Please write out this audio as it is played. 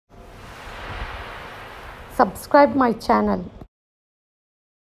subscribe my channel.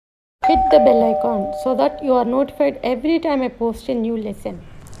 Hit the bell icon so that you are notified every time I post a new lesson.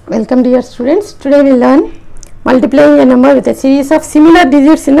 Welcome dear students. Today we learn multiplying a number with a series of similar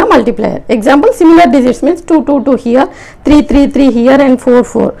digits in a multiplier. Example, similar digits means 2, 2, 2 here, 3, 3, 3 here and 4,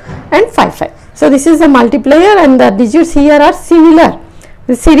 4 and 5, 5. So this is a multiplier and the digits here are similar.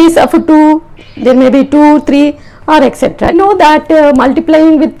 The series of 2, there may be 2, 3 or etc. I know that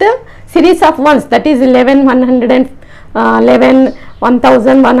multiplying with the series of ones, that is 11, 111,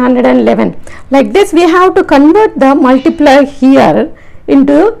 1111. Like this we have to convert the multiplier here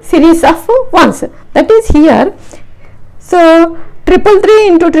into series of ones, that is here. So 333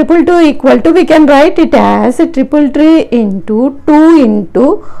 into 222 equal to, we can write it as 333 into 2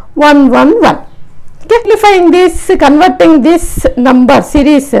 into 111. Simplifying this, converting this number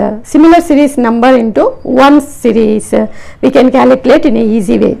series, similar series number into one series, we can calculate in a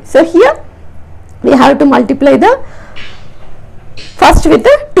easy way. So here we have to multiply the first with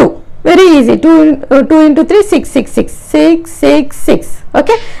the 2. Very easy. 2 into 3, 6, 6, 6, 6, 6, 6.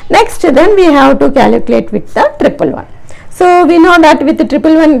 Okay. Next then we have to calculate with the 111. So we know that with the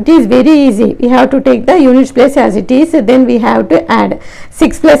 111 it is very easy. We have to take the units place as it is. Then we have to add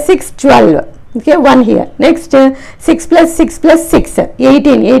 6 plus 6, 12. Okay, 1 here. Next 6 plus 6 plus 6,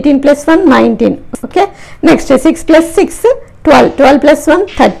 18. 18 plus 1, 19. Okay. Next 6 plus 6, 12. 12 plus 1,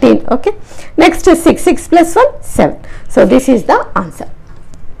 13. Okay. Next 6. 6 plus 1, 7. So this is the answer.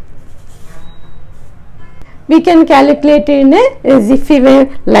 We can calculate in a jiffy way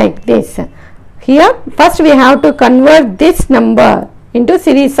like this. Here first we have to convert this number into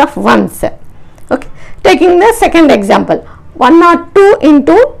series of ones. Okay. Taking the second example, 102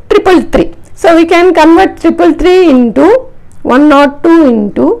 into 333. So we can convert 333 into 102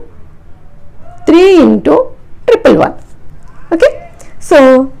 into 3 into 111. Okay.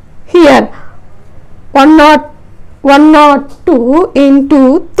 So here 102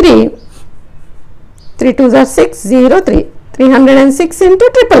 into 3. 3 2s are 6, 0, 3. 306 into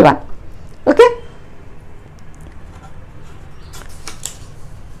 111. Okay.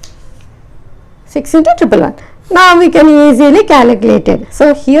 Six into 111. Now we can easily calculate it.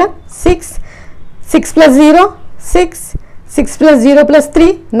 So here 6 plus 0, 6, 6 plus 0 plus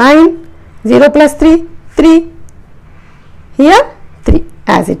 3, 9, 0 plus 3, 3, here 3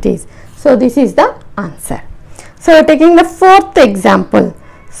 as it is. So this is the answer. So taking the fourth example,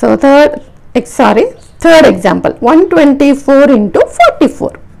 so third example, 124 into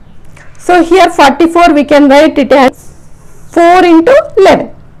 44. So here 44 we can write it as 4 into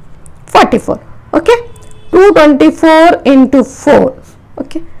 11, 44. Okay. 224 into 4.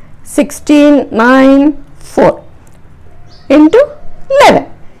 Okay. 16, 9, 4 into 11.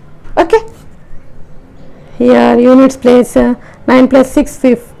 Okay. Here units place 9 plus 6,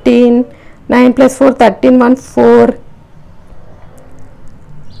 15, 9 plus 4, 13, 1, 4.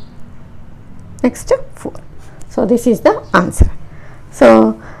 Next 4. So this is the answer.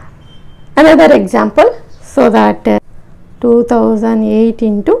 So another example, so that 2008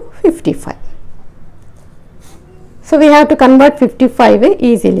 into 55. So we have to convert 55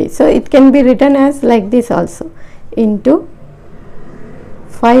 easily. So it can be written as like this also, into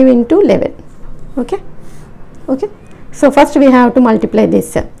 5 into 11. Okay. Okay. So first we have to multiply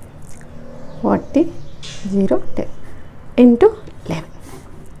this 40, 0, 10 into 11.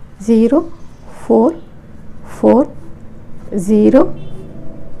 0, 4, 4, 0,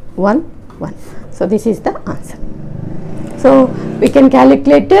 1, 1. So this is the answer. So we can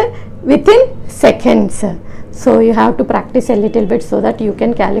calculate within seconds. So you have to practice a little bit so that you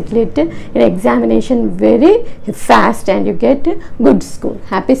can calculate in examination very fast and you get good score.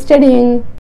 Happy studying.